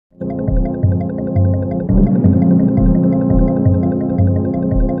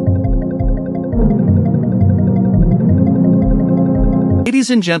Ladies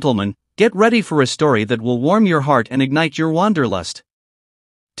and gentlemen, get ready for a story that will warm your heart and ignite your wanderlust.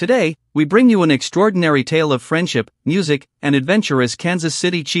 Today, we bring you an extraordinary tale of friendship, music, and adventure as Kansas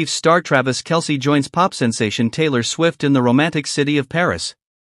City Chiefs star Travis Kelce joins pop sensation Taylor Swift in the romantic city of Paris.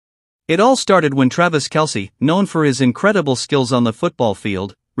 It all started when Travis Kelce, known for his incredible skills on the football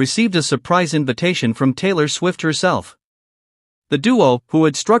field, received a surprise invitation from Taylor Swift herself. The duo, who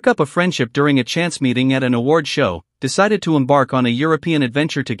had struck up a friendship during a chance meeting at an award show, decided to embark on a European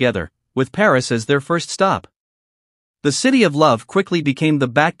adventure together, with Paris as their first stop. The city of love quickly became the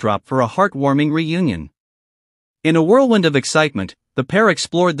backdrop for a heartwarming reunion. In a whirlwind of excitement, the pair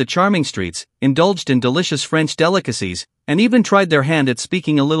explored the charming streets, indulged in delicious French delicacies, and even tried their hand at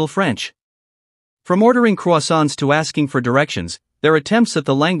speaking a little French. From ordering croissants to asking for directions, their attempts at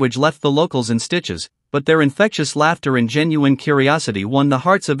the language left the locals in stitches, but their infectious laughter and genuine curiosity won the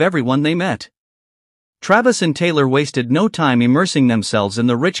hearts of everyone they met. Travis and Taylor wasted no time immersing themselves in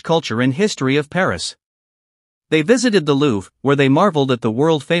the rich culture and history of Paris. They visited the Louvre, where they marveled at the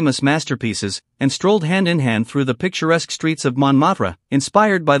world-famous masterpieces, and strolled hand-in-hand through the picturesque streets of Montmartre,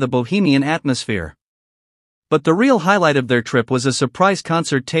 inspired by the bohemian atmosphere. But the real highlight of their trip was a surprise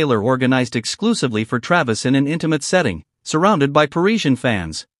concert Taylor organized exclusively for Travis in an intimate setting, surrounded by Parisian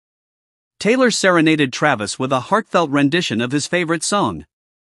fans. Taylor serenaded Travis with a heartfelt rendition of his favorite song.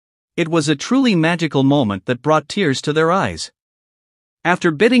 It was a truly magical moment that brought tears to their eyes.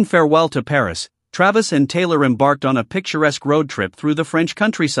 After bidding farewell to Paris, Travis and Taylor embarked on a picturesque road trip through the French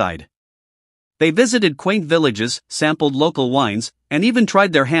countryside. They visited quaint villages, sampled local wines, and even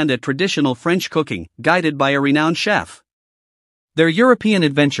tried their hand at traditional French cooking, guided by a renowned chef. Their European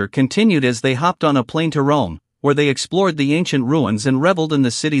adventure continued as they hopped on a plane to Rome, where they explored the ancient ruins and reveled in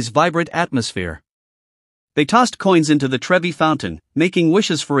the city's vibrant atmosphere. They tossed coins into the Trevi fountain, making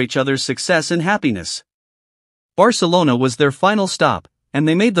wishes for each other's success and happiness. Barcelona was their final stop, and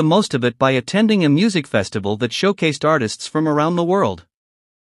they made the most of it by attending a music festival that showcased artists from around the world.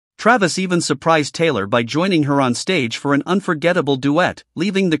 Travis even surprised Taylor by joining her on stage for an unforgettable duet,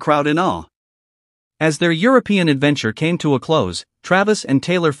 leaving the crowd in awe. As their European adventure came to a close, Travis and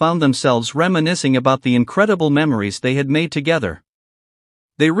Taylor found themselves reminiscing about the incredible memories they had made together.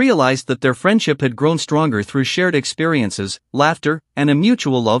 They realized that their friendship had grown stronger through shared experiences, laughter, and a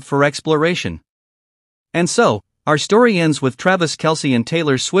mutual love for exploration. And so, our story ends with Travis Kelce and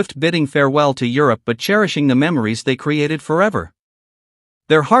Taylor Swift bidding farewell to Europe but cherishing the memories they created forever.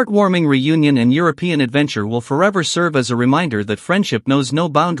 Their heartwarming reunion and European adventure will forever serve as a reminder that friendship knows no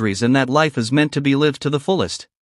boundaries and that life is meant to be lived to the fullest.